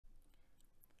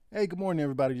Hey, good morning,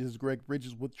 everybody. This is Greg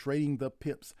Bridges with Trading the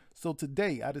Pips. So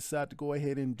today I decided to go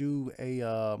ahead and do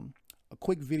a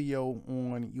quick video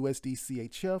on USD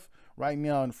CHF. Right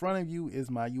now in front of you is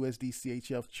my USD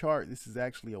CHF chart. This is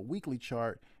actually a weekly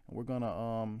chart, and we're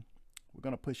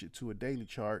gonna push it to a daily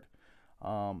chart.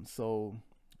 So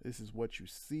this is what you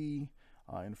see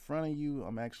in front of you.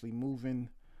 I'm actually moving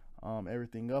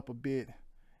everything up a bit,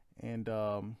 and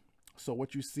so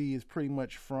what you see is pretty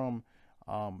much from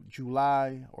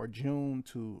July or June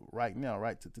to right now,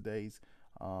 right to today's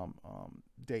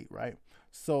date, right?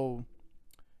 So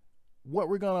what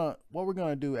we're gonna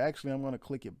do, actually, I'm gonna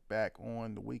click it back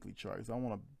on the weekly chart because I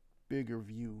want a bigger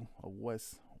view of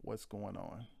what's going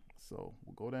on. So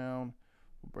we'll go down,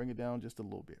 we'll bring it down just a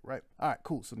little bit, right? All right,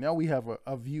 cool. So now we have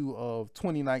a view of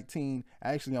 2019.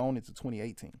 Actually, I own it to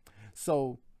 2018.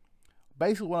 So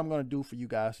basically what I'm going to do for you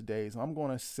guys today is I'm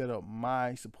going to set up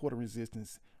my support and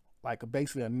resistance like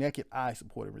basically a naked eye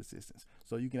support and resistance,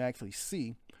 so you can actually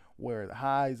see where the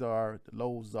highs are, the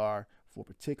lows are for a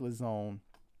particular zone,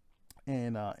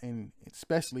 and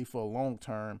especially for a long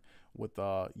term with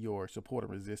your support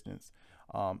and resistance.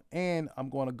 And I'm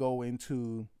going to go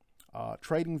into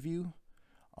trading view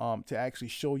to actually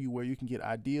show you where you can get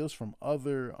ideas from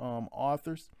other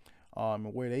authors,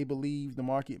 where they believe the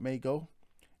market may go.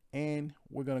 And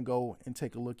we're going to go and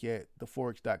take a look at the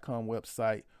forex.com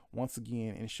website once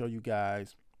again and show you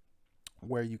guys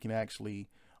where you can actually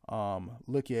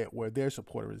look at where their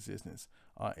support and resistance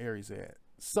areas at.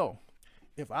 So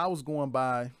if I was going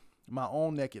by my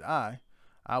own naked eye,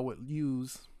 I would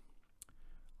use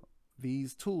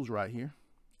these tools right here,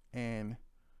 and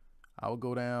I would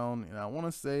go down, and I want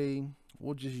to say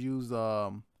we'll just use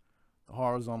the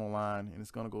horizontal line, and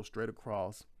it's going to go straight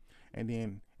across, and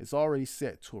then it's already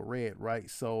set to a red, right?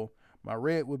 So my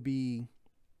red would be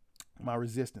my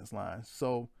resistance line.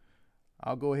 So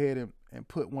I'll go ahead and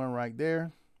put one right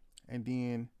there, and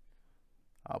then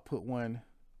I'll put one,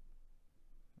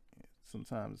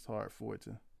 sometimes it's hard for it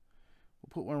to, we'll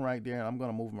put one right there, and I'm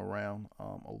going to move them around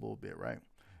a little bit, right?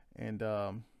 And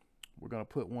we're going to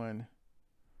put one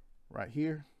right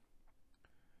here,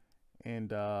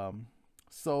 and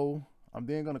so I'm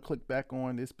then going to click back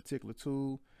on this particular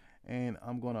tool, and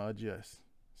I'm going to adjust.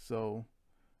 So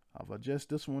I'll adjust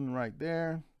this one right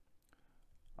there.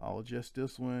 I'll adjust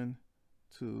this one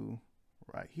to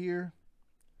right here.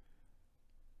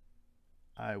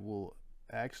 I will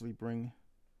actually bring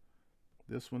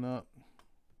this one up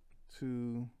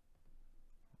to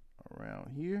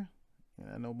around here.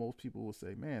 And I know most people will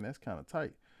say, man, that's kind of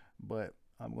tight, but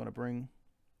I'm going to bring,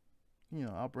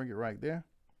 I'll bring it right there.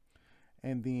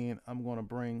 And then I'm going to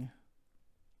bring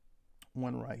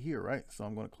one right here, right? So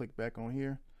I'm going to click back on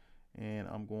here, and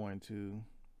I'm going to,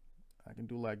 I can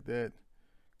do like that,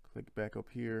 click back up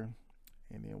here,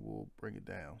 and then we'll bring it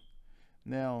down.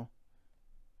 Now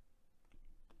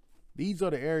these are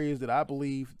the areas that I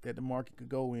believe that the market could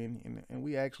go in, and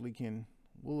we actually can,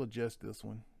 we'll adjust this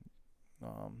one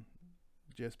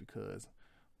just because,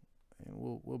 and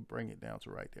we'll bring it down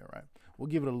to right there, right? We'll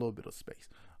give it a little bit of space.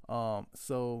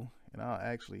 So, and I'll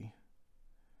actually,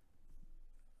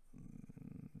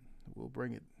 we'll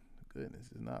bring it, goodness,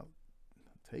 it's not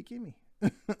taking me.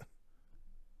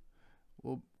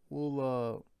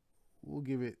 we'll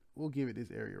give it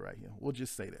this area right here. We'll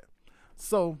just say that.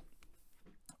 So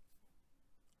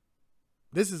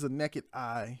this is a naked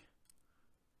eye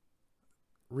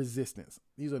resistance.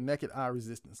 These are naked eye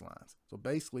resistance lines. So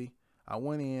basically I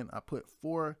went in, I put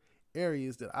 4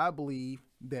 areas that I believe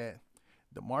that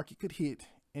the market could hit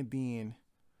and then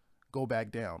go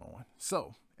back down on.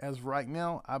 So as right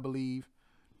now, I believe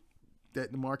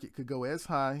that the market could go as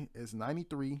high as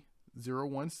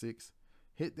 93,016,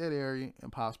 hit that area,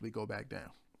 and possibly go back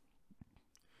down.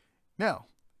 Now,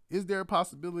 is there a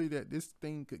possibility that this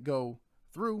thing could go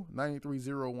through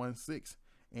 93,016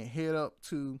 and head up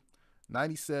to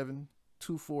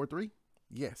 97,243?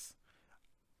 Yes.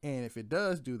 And if it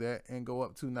does do that and go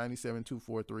up to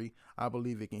 97,243, I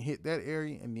believe it can hit that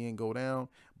area and then go down.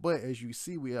 But as you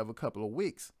see, we have a couple of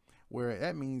wicks where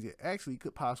that means it actually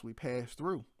could possibly pass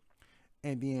through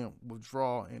and then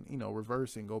withdraw and,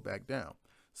 reverse and go back down.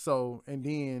 So, and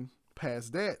then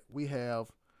past that, we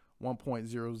have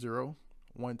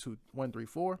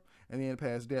 1.0012134, and then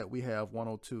past that we have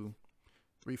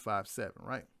 102,357,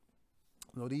 right?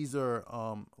 So these are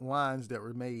lines that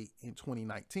were made in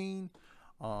 2019,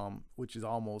 which is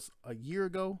almost a year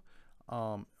ago,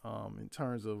 in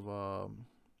terms of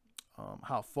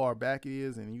how far back it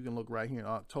is. And you can look right here in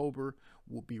October,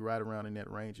 will be right around in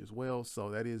that range as well. So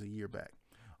that is a year back.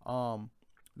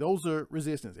 Those are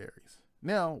resistance areas.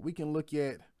 Now we can look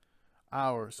at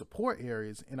our support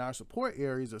areas, and our support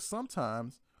areas are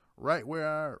sometimes right where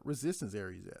our resistance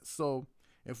area is at. So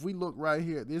if we look right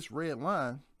here at this red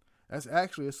line, that's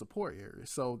actually a support area.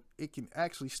 So it can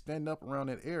actually stand up around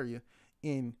that area,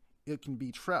 and it can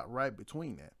be trapped right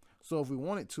between that. So if we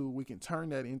wanted to, we can turn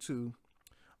that into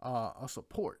a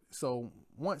support. So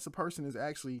once a person is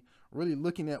actually really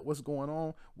looking at what's going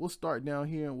on, we'll start down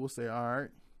here and we'll say, all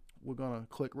right, we're gonna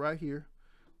click right here.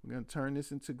 We're gonna turn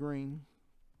this into green,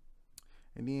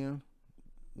 and then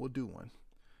we'll do one,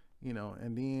 you know,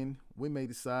 and then we may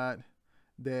decide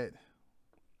that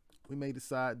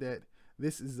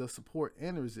this is a support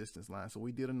and a resistance line. So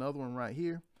we did another one right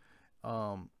here,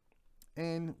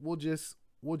 and we'll just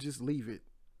leave it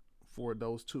for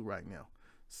those two right now.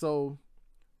 So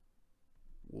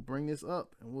we'll bring this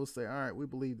up and we'll say, all right, we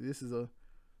believe this is a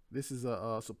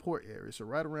support area. So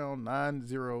right around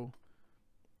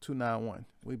 90291,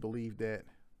 we believe that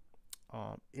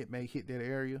it may hit that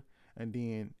area, and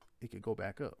then it could go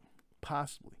back up,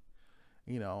 possibly,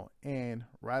 you know. And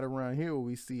right around here where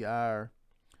we see our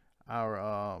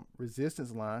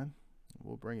resistance line,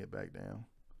 we'll bring it back down.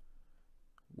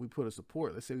 We put a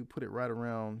support. Let's say we put it right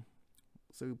around.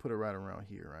 So we put it right around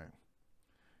here, right?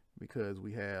 Because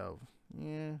we have,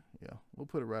 yeah, we'll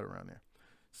put it right around there.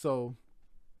 So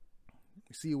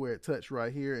you see where it touched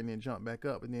right here and then jumped back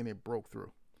up, and then it broke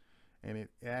through, and it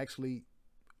actually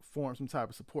formed some type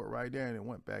of support right there, and it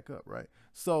went back up, right?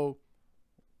 So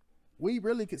we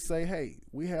really could say, hey,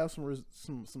 we have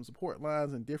some support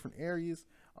lines in different areas.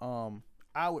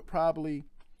 I would probably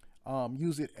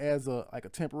use it as like a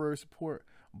temporary support,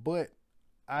 but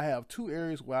I have two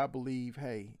areas where I believe,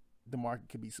 hey, the market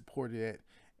could be supported at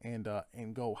and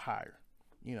go higher,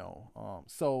 you know.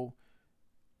 So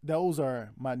those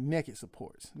are my naked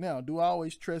supports. Now, do I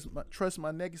always trust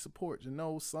my naked supports? You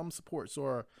know, some supports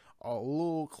are a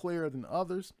little clearer than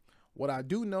others. What I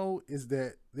do know is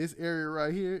that this area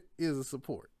right here is a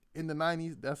support. In the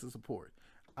 90s, that's a support.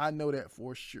 I know that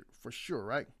for sure,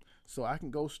 right? So I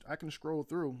can scroll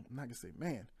through and I can say,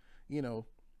 man, you know,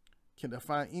 can I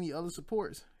find any other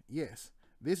supports? Yes.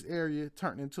 This area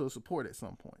turned into a support at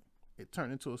some point. It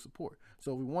turned into a support.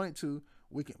 So if we wanted to,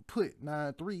 we can put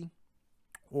 9.3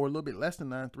 or a little bit less than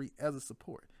 9.3 as a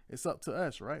support. It's up to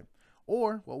us, right?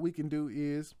 Or what we can do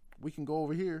is we can go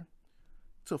over here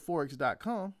to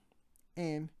forex.com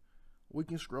and we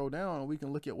can scroll down and we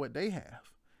can look at what they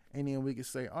have. And then we can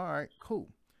say, all right, cool.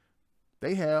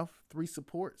 They have 3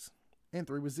 supports and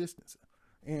 3 resistance.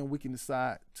 And we can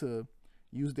decide to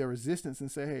use their resistance and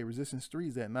say, hey, resistance 3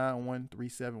 is at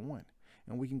 91371.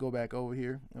 And we can go back over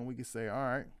here and we can say, all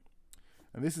right,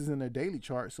 and this is in their daily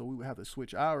chart, so we would have to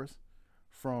switch ours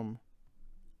from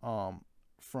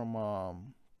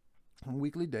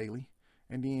weekly daily,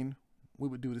 and then we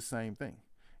would do the same thing.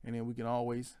 And then we can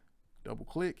always double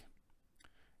click.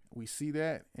 We see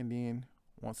that, and then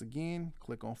once again,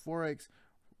 click on Forex.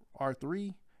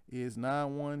 R3 is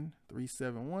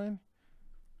 91371,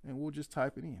 and we'll just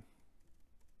type it in.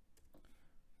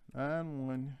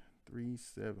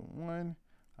 91371.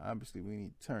 Obviously, we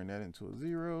need to turn that into a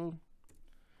 0.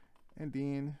 And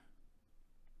then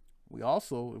we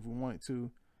also, if we wanted to,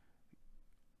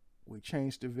 we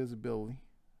change the visibility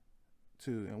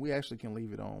to, and we actually can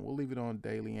leave it on. We'll leave it on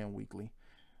daily and weekly.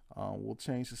 We'll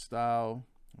change the style.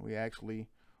 We actually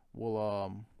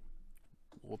will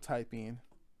we'll type in.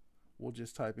 We'll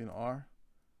just type in R3.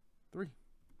 We'll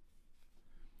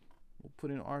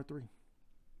put in R3,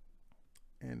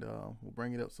 and we'll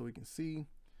bring it up so we can see.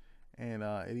 And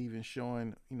it even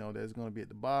showing, you know, that's going to be at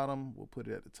the bottom. We'll put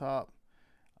it at the top.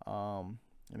 And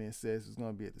then it says it's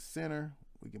going to be at the center.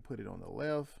 We can put it on the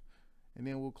left, and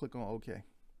then we'll click on OK.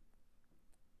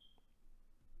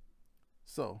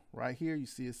 So right here, you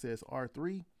see it says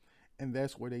R3, and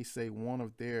that's where they say one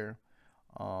of their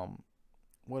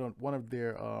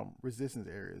resistance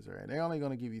areas. Right? They're only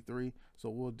going to give you 3. So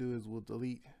what we'll do is we'll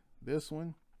delete this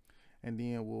one, and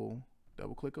then we'll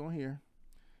double click on here,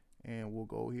 and we'll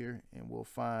go here and we'll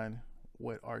find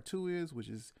what R2 is, which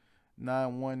is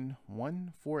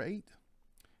 91148,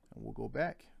 and we'll go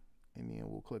back, and then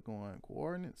we'll click on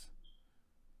coordinates,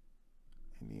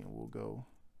 and then we'll go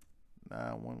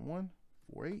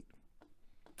 91148.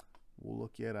 We'll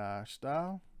look at our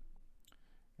style,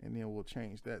 and then we'll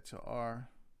change that to R2.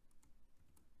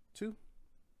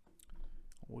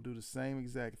 We'll do the same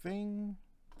exact thing,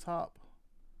 top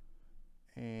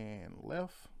and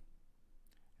left,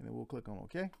 and then we'll click on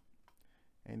OK.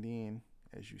 And then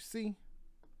as you see,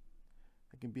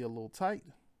 it can be a little tight,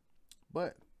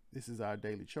 but this is our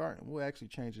daily chart, and we'll actually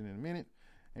change it in a minute.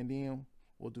 And then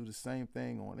we'll do the same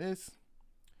thing on this,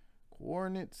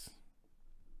 coordinates,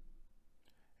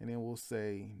 and then we'll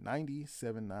say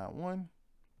 90,791,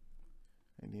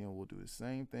 and then we'll do the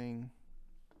same thing,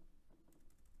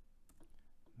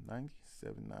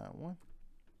 90,791.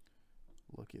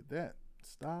 Look at that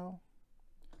style.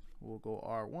 We'll go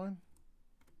R1,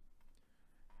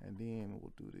 and then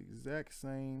we'll do the exact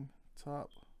same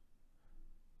top,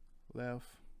 left.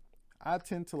 I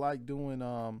tend to like doing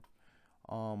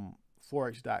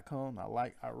Forex.com.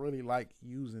 I really like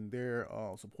using their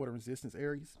support and resistance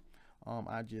areas.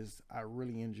 I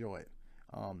really enjoy it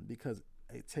because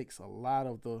it takes a lot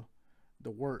of the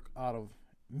work out of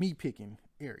me picking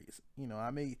areas. You know, I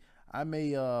may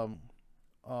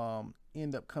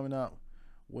end up coming up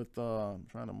with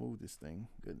trying to move this thing.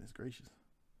 Goodness gracious.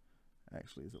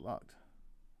 Actually, is it locked?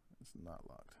 It's not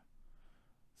locked.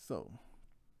 So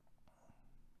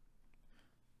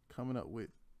coming up with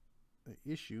an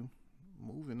issue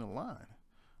moving the line.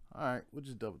 All right, we'll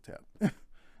just double tap.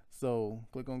 So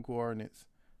click on coordinates.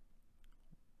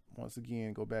 Once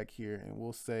again, go back here and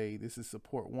we'll say this is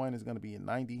support 1 is going to be a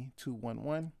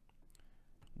 90,211.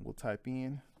 We'll type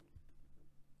in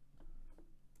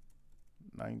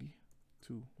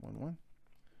 90,211,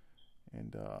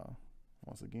 and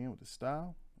once again with the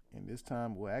style, and this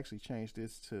time we'll actually change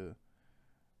this to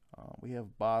we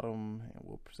have bottom, and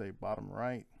we'll say bottom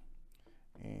right,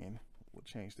 and we'll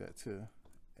change that to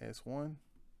S1,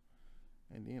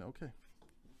 and then okay.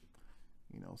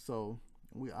 You know, so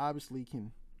we obviously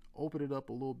can open it up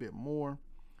a little bit more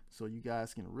so you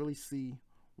guys can really see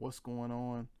what's going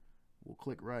on. We'll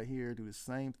click right here, do the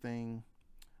same thing.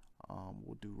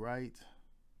 We'll do right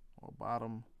or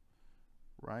bottom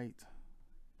right,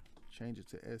 change it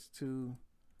to S2,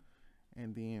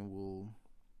 and then we'll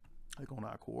click on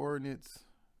our coordinates,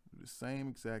 do the same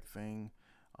exact thing,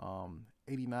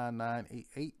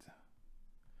 89,988.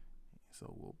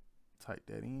 So we'll type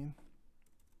that in,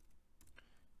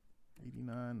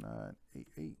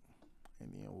 89,988,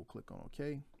 and then we'll click on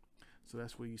OK. So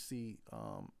that's where you see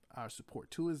our support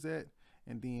 2 is at,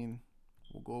 and then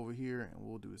we'll go over here and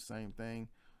we'll do the same thing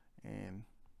and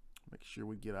make sure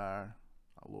we get our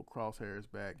little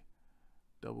crosshairs back.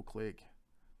 Double click.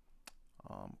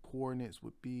 Coordinates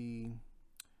would be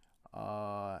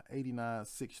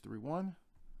 89,631.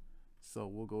 So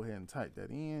we'll go ahead and type that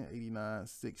in,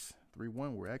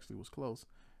 89,631. Where actually was close.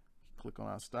 Click on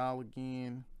our style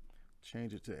again,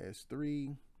 change it to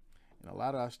S3, and a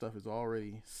lot of our stuff is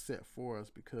already set for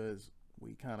us because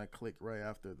we kind of click right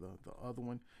after the other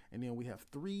one. And then we have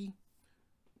 3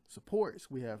 supports,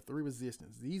 we have 3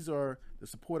 resistance. These are the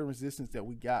support and resistance that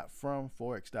we got from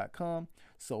Forex.com.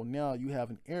 So now you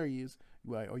have areas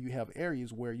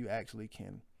where you actually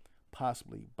can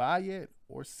possibly buy it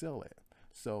or sell it.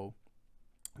 So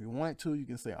if you want to, you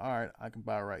can say, all right, I can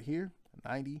buy right here,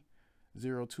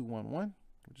 90,0211,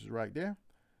 which is right there.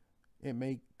 It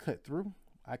may cut through.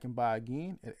 I can buy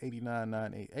again at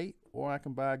 89,988, or I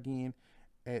can buy again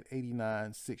at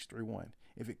 89,631.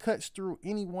 If it cuts through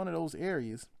any one of those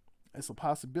areas, it's a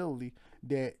possibility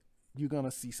that you're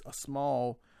gonna see a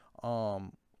small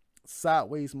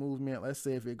sideways movement. Let's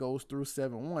say if it goes through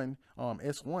S1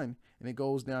 and it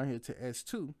goes down here to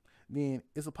S2, then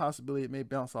it's a possibility it may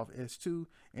bounce off S2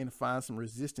 and find some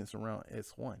resistance around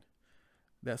S1.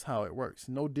 That's how it works.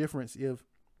 No difference if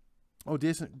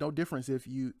if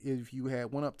you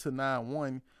had went up to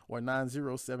 91 or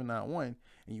 90,791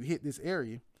 and you hit this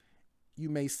area, you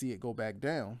may see it go back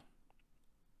down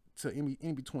to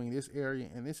in between this area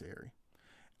and this area.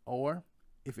 Or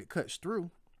if it cuts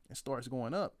through and starts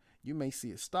going up, you may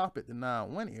see it stop at the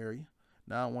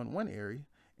 911 area,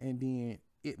 and then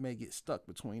it may get stuck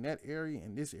between that area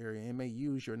and this area, and may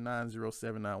use your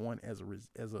 90,791 as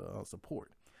a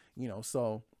support. You know,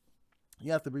 so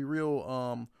you have to be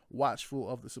real watchful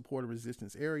of the support and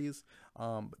resistance areas.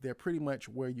 They're pretty much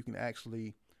where you can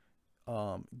actually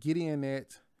get in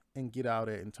at and get out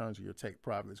at in terms of your take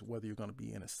profits, whether you're going to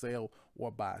be in a sell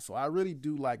or buy. So I really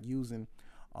do like using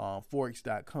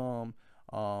Forex.com,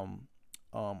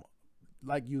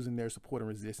 like using their support and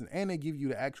resistance, and they give you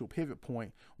the actual pivot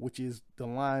point, which is the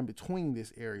line between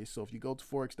this area. So if you go to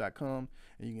Forex.com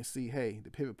and you can see, hey, the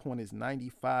pivot point is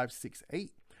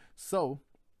 9568. So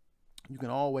you can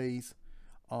always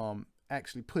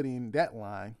actually put in that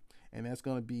line, and that's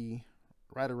going to be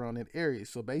right around that area.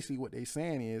 So basically what they're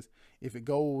saying is if it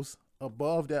goes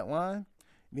above that line,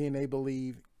 then they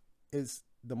believe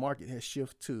the market has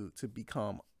shifted to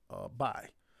become a buy.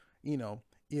 You know,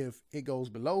 if it goes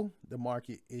below, the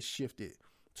market is shifted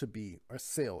to be a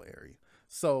sell area.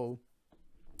 So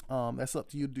that's up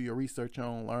to you to do your research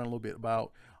on, learn a little bit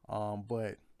about.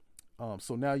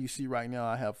 So now you see right now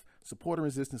I have support and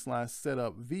resistance lines set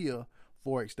up via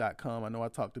Forex.com. I know I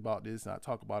talked about this and I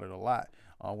talk about it a lot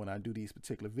when I do these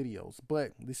particular videos,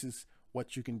 but this is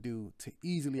what you can do to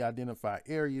easily identify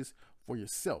areas for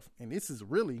yourself. And this is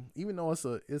really, even though it's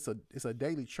a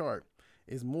daily chart,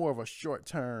 it's more of a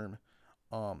short-term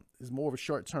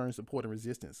support and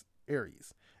resistance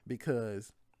areas,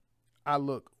 because I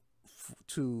look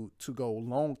to go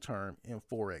long-term in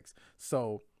Forex.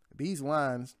 So these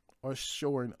lines are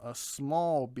showing a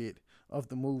small bit of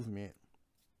the movement,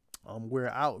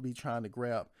 where I would be trying to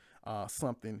grab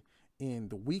something in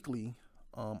the weekly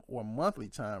or monthly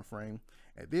time frame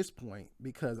at this point,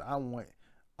 because I want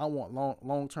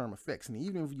long-term effects. And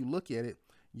even if you look at it,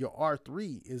 your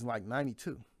R3 is like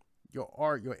 92, your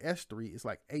S3 is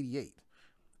like 88.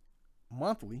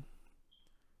 Monthly,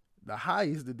 the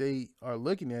highest that they are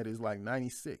looking at is like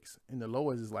 96, and the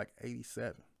lowest is like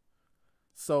 87.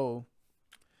 So,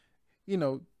 you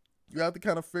know, you have to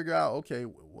kind of figure out, okay,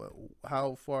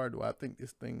 how far do I think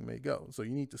this thing may go? So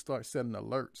you need to start setting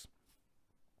alerts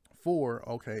for,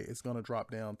 okay, it's going to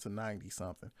drop down to 90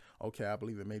 something. Okay, I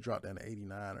believe it may drop down to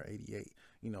 89 or 88.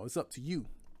 You know, it's up to you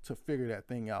to figure that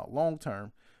thing out long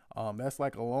term. That's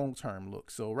like a long term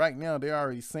look. So right now they're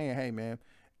already saying, hey man,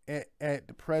 at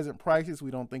the present prices,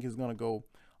 we don't think it's going to go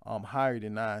higher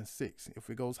than 9.6. If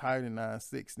it goes higher than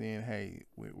 9.6, then hey,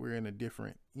 we're in a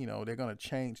different, you know, they're going to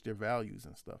change their values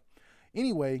and stuff.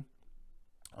 Anyway,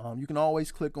 you can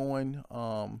always click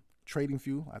on Trading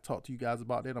View. I talked to you guys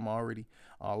about that. I'm already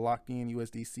locked in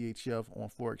USD CHF on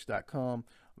Forex.com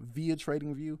via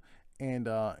Trading View, and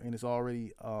it's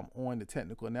already on the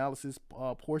technical analysis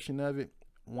portion of it.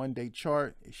 1-day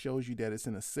chart, it shows you that it's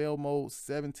in a sell mode,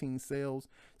 17 sales,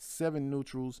 7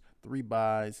 neutrals, 3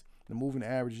 buys. The moving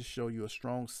averages show you a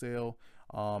strong sell,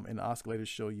 and the oscillators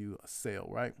show you a sell,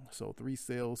 right? So 3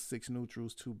 sales, 6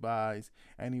 neutrals, 2 buys,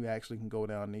 and you actually can go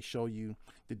down and they show you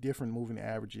the different moving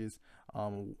averages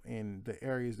in the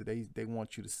areas that they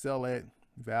want you to sell at,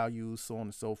 values, so on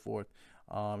and so forth.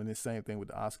 And the same thing with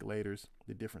the oscillators,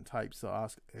 the different types of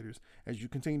oscillators. As you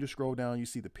continue to scroll down, you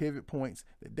see the pivot points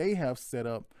that they have set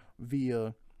up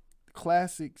via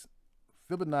classics,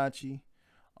 Fibonacci,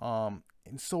 and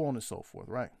so on and so forth,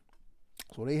 right?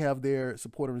 So they have their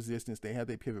support and resistance, they have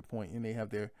their pivot point, and they have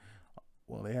their,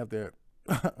 well, they have their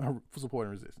support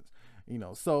and resistance, you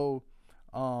know. So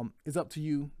it's up to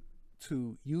you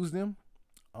to use them.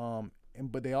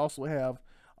 But they also have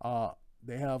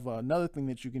another thing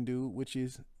that you can do, which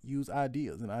is use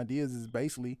ideas. And ideas is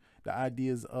basically the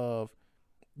ideas of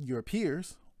your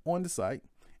peers on the site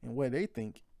and where they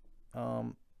think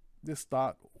this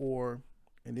stock, or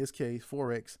in this case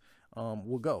Forex,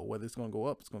 will go, whether it's going to go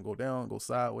up, it's going to go down, go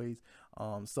sideways.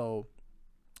 So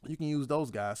you can use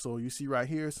those guys. So you see right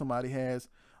here, somebody has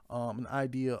an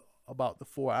idea about the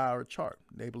 4-hour chart.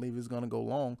 They believe it's going to go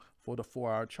long for the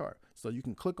 4-hour chart. So you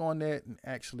can click on that and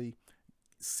actually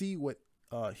see what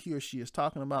he or she is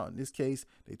talking about. In this case,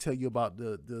 they tell you about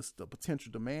the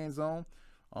potential demand zone.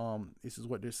 This is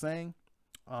what they're saying,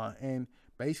 and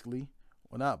basically,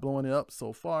 we're not blowing it up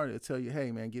so far. They'll tell you,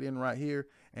 hey man, get in right here,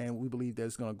 and we believe that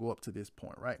it's going to go up to this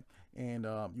point, right? And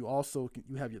you also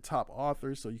you have your top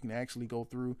authors, so you can actually go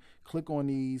through, click on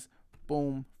these,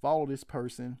 boom, follow this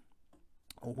person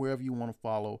or wherever you want to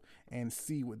follow, and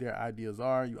see what their ideas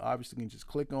are. You obviously can just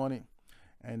click on it,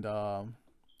 and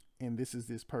this is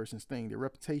this person's thing. Their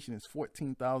reputation is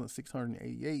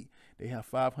 14,688. They have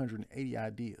 580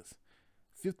 ideas,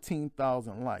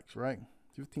 15,000 likes, right?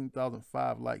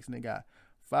 15,005 likes, and they got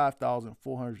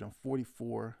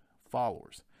 5,444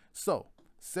 followers. So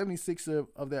 76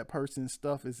 of that person's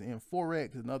stuff is in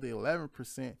Forex, another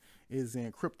 11% is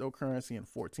in cryptocurrency, and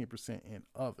 14% in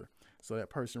other. So that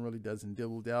person really doesn't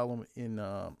dilly-dally in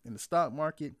the stock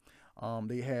market.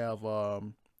 They have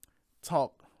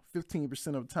talked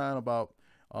 15% of the time about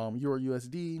Euro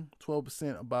USD,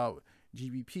 12% about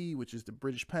GBP, which is the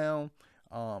British pound.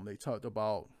 They talked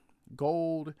about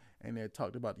gold, and they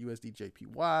talked about USD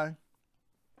JPY.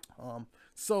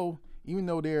 So even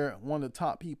though they're one of the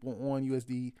top people on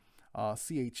USD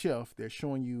CHF, they're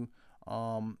showing you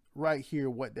right here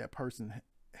what that person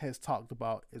has talked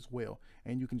about as well.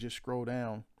 And you can just scroll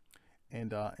down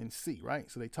and see,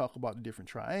 right? So they talk about the different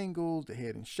triangles, the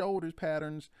head and shoulders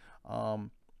patterns,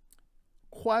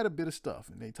 quite a bit of stuff.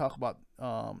 And they talk about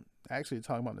actually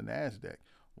talking about the NASDAQ.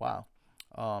 Wow.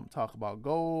 Talk about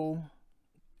gold,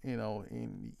 you know,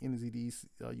 in NZD,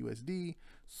 USD,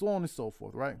 so on and so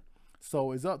forth, right?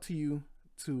 So it's up to you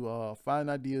to find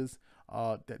ideas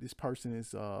that this person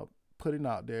is putting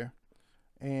out there,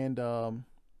 and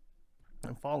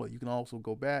follow it. You can also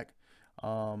go back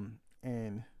and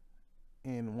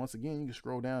once again, you can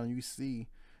scroll down and you see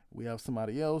we have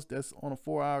somebody else that's on a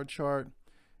 4-hour chart.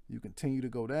 You continue to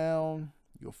go down,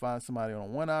 you'll find somebody on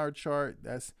a 1 hour chart.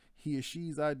 That's he or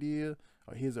she's idea,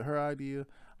 or his or her idea.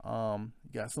 You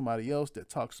got somebody else that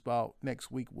talks about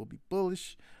next week will be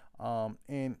bullish.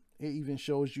 And it even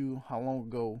shows you how long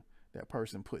ago that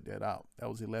person put that out. That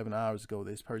was 11 hours ago.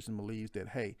 This person believes that,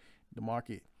 hey, the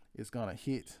market is going to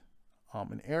hit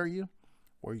an area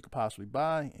where you could possibly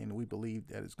buy, and we believe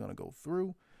that it's going to go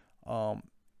through.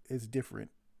 It's different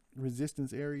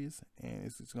resistance areas, and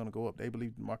it's going to go up. They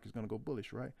believe the market is going to go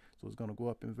bullish, right? So it's going to go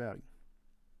up in value.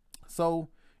 So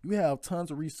you have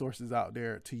tons of resources out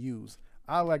there to use.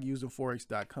 I like using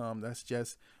Forex.com. That's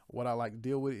just what I like to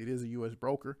deal with. It is a U.S.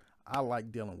 broker. I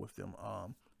like dealing with them.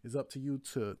 It's up to you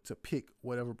to pick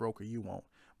whatever broker you want,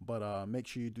 but make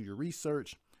sure you do your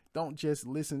research. Don't just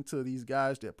listen to these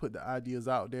guys that put the ideas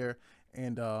out there,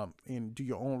 and do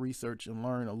your own research and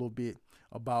learn a little bit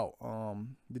about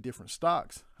the different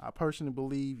stocks. I personally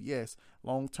believe, yes,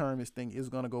 long term this thing is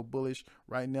going to go bullish.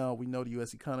 Right now, we know the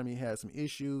U.S. economy has some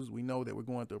issues. We know that we're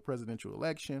going through a presidential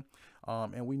election,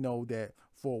 and we know that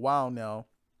for a while now,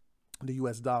 the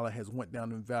U.S. dollar has went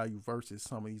down in value versus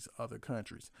some of these other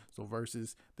countries. So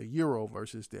versus the euro,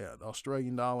 versus the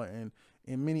Australian dollar, and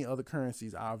in many other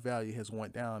currencies, our value has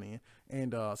went down in.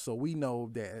 And so we know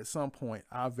that at some point,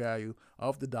 our value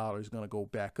of the dollar is going to go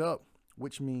back up,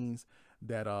 which means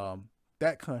that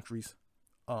that country's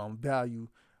value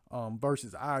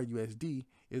versus our USD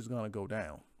is going to go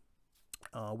down,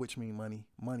 which means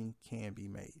money can be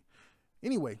made.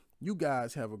 Anyway, you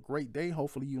guys have a great day.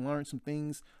 Hopefully you learned some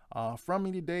things from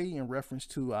me today in reference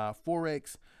to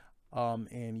Forex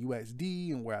and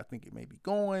USD and where I think it may be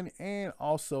going, and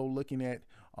also looking at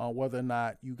whether or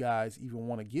not you guys even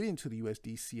want to get into the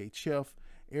USD CHF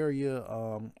area,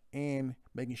 and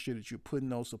making sure that you're putting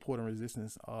those support and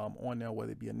resistance on there,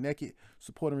 whether it be a naked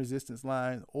support and resistance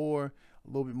line or a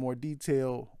little bit more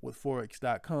detail with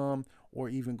Forex.com, or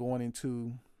even going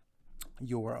into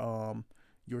your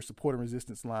support and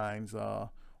resistance lines on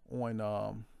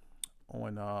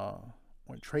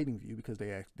TradingView, because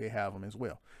they have them as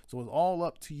well. So it's all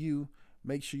up to you.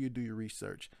 Make sure you do your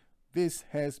research. This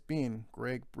has been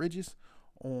Greg Bridges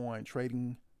on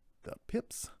Trading the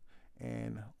Pips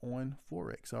and on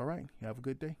Forex. All right, have a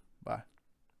good day. Bye.